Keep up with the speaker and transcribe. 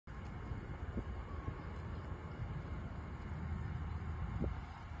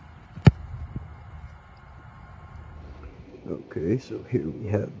Okay, so here we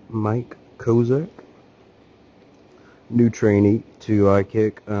have Mike KOZAK, new trainee to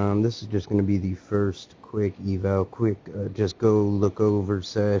iKick. This is just going to be the first quick eval, just go look over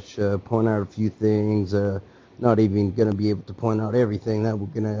sesh, point out a few things, not even going to be able to point out everything that we're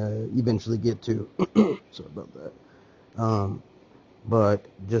going to eventually get to. Sorry about that. But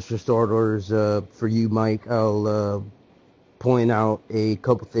just for starters, for you, Mike, I'll point out a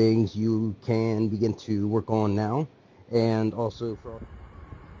couple things you can begin to work on now, and also for...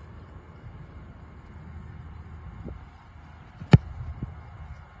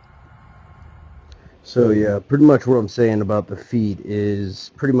 So yeah, pretty much what I'm saying about the feet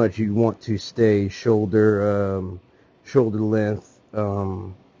is pretty much you want to stay shoulder length,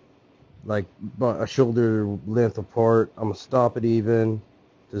 like a shoulder length apart. I'm gonna stop it even.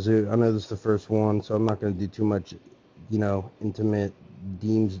 I know this is the first one, so I'm not gonna do too much, intimate,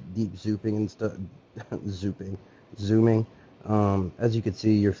 deep zooming and stuff, zooming. As you can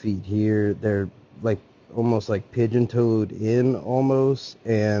see, your feet here, they're like almost like pigeon-toed in almost,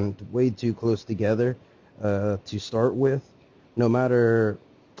 and way too close together to start with. No matter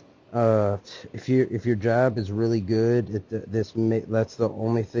if your jab is really good, that's the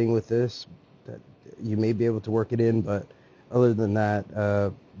only thing with this that you may be able to work it in, but other than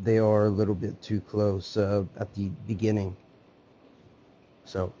that, they are a little bit too close at the beginning.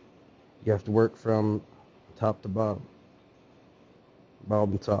 So you have to work from top to bottom,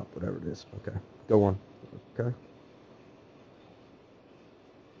 bottom to top, whatever it is. Okay, go on. Okay.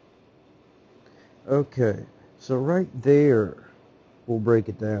 Okay, so right there, we'll break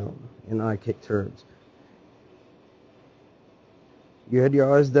it down in iKick terms. You had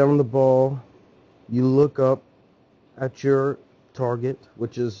your eyes down on the ball. You look up at your target,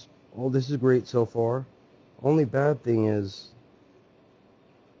 which is, oh, this is great so far. Only bad thing is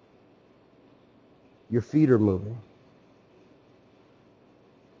your feet are moving.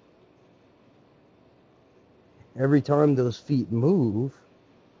 Every time those feet move,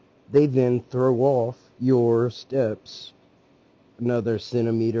 they then throw off your steps another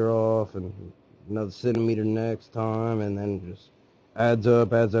centimeter off and another centimeter next time, and then just adds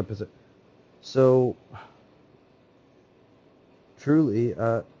up. So truly,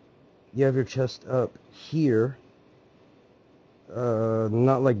 you have your chest up here,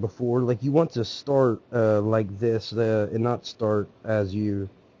 not like before. Like you want to start like this and not start as you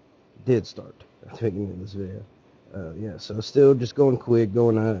did start at the beginning of this video. Yeah, so still just going quick,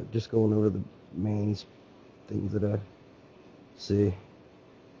 just going over the main things that I see.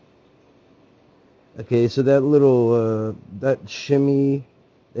 Okay, so that little that shimmy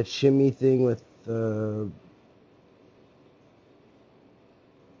thing with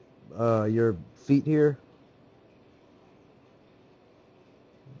your feet here.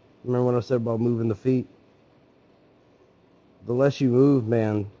 Remember what I said about moving the feet? The less you move,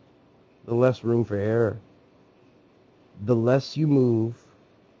 man, the less room for error. The less you move,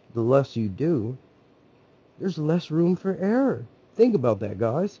 the less you do, there's less room for error. Think about that,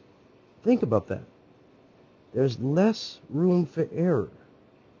 guys. Think about that. There's less room for error.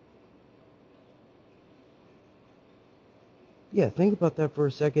 Yeah, think about that for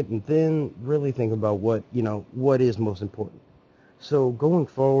a second, and then really think about what is most important. So going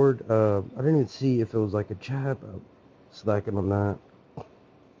forward, I didn't even see if it was like a jab. I'm slacking on that.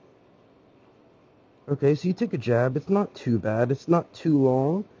 Okay, so you take a jab. It's not too bad. It's not too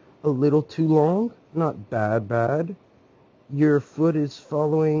long. A little too long. Not bad. Your foot is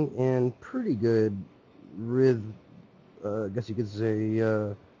following in pretty good rhythm. I guess you could say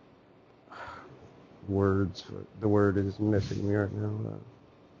words. The word is missing me right now.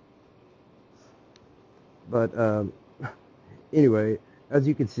 But anyway, as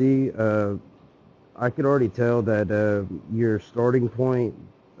you can see, I could already tell that your starting point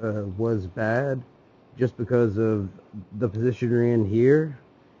was bad just because of the position you're in here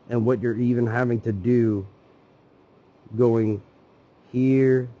and what you're even having to do going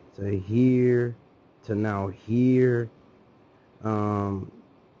here to now here. Roll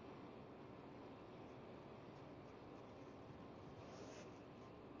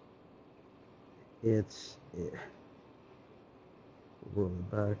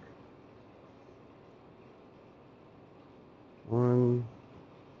it back. One,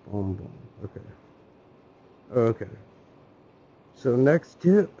 boom. Okay. So next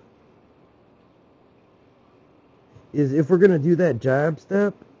tip is if we're going to do that jab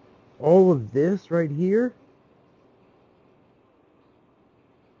step, all of this right here.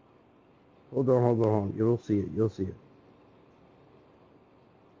 Hold on. You'll see it.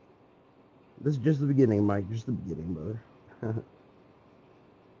 This is just the beginning, Mike. Just the beginning, brother.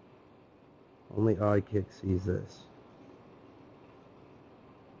 Only iKick sees this.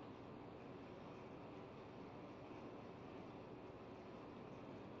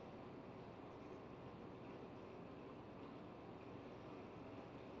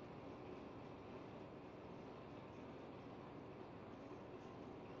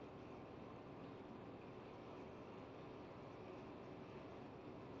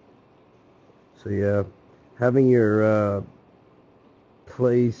 So yeah, having your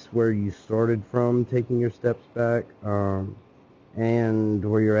place where you started from, taking your steps back, and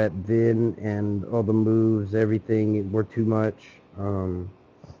where you're at then, and all the moves, everything were too much.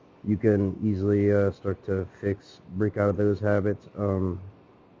 You can easily start to break out of those habits. The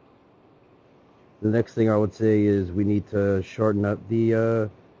next thing I would say is we need to shorten up the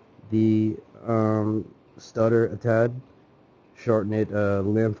stutter a tad, shorten it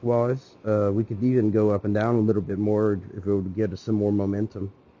lengthwise. We could even go up and down a little bit more if it would get us some more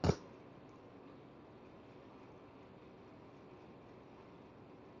momentum.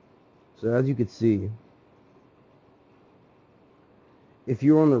 So as you can see, if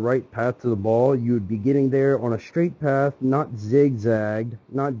you're on the right path to the ball, you would be getting there on a straight path, not zigzagged,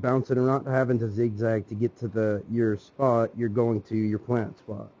 not bouncing or not having to zigzag to get to your spot. You're going to your plant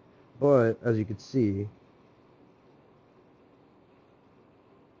spot. But as you can see,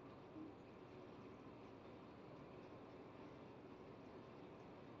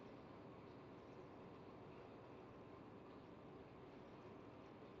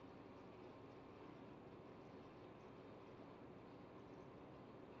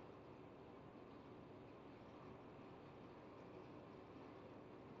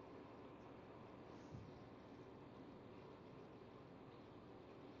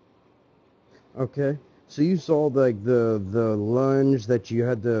 okay, so you saw like the lunge that you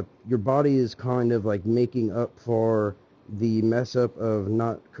had to. Your body is kind of like making up for the mess up of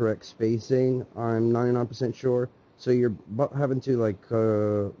not correct spacing. I'm 99% sure. So you're having to like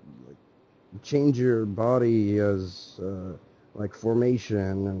change your body as like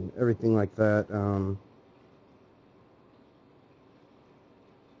formation and everything like that.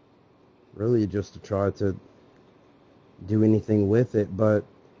 Really, just to try to do anything with it, but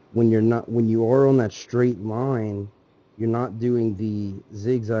when you are on that straight line, you're not doing the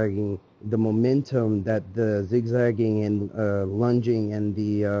zigzagging, the momentum that the zigzagging and lunging and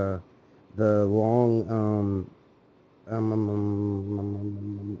the long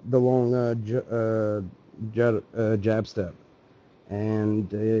jab step and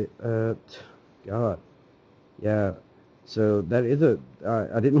God, yeah. So that is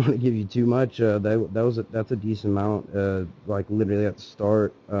I didn't want to give you too much. That's a decent amount. Like literally at the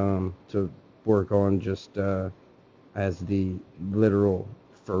start, to work on just as the literal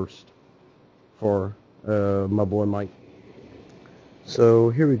first for my boy Mike. So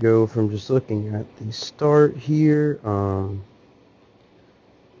here we go from just looking at the start here. We'll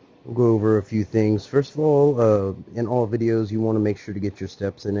go over a few things. First of all, in all videos, you want to make sure to get your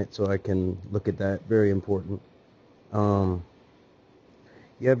steps in it so I can look at that. Very important. Um,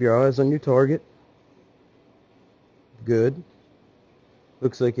 You have your eyes on your target. Good.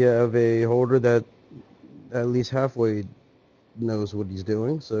 Looks like you have a holder that at least halfway knows what he's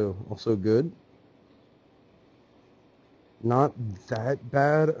doing, so also good. Not that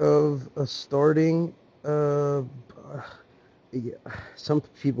bad of a starting. Yeah, some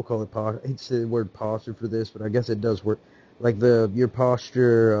people call it posture. I hate to say the word posture for this, but I guess it does work. Like your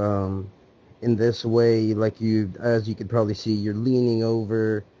posture in this way, like as you could probably see, you're leaning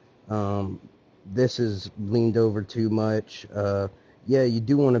over. Um, this is leaned over too much. Yeah, you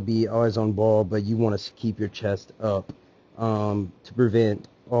do want to be eyes on ball, but you want to keep your chest up to prevent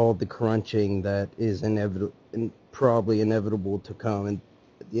all the crunching that is inevitable and probably inevitable to come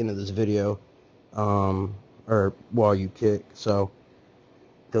at the end of this video, or while you kick. So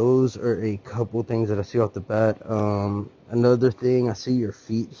those are a couple things that I see off the bat. Another thing, I see your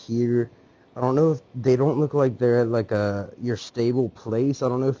feet here. I don't know if they don't look like they're at like your stable place. I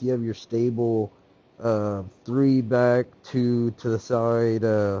don't know if you have your stable 3 back, 2 to the side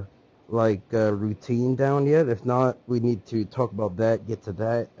routine down yet. If not, we need to talk about that, get to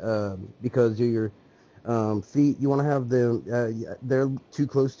that, because your feet, you want to have them, they're too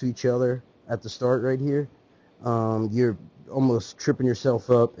close to each other at the start right here. You're almost tripping yourself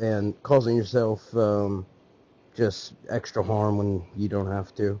up and causing yourself just extra harm when you don't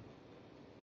have to.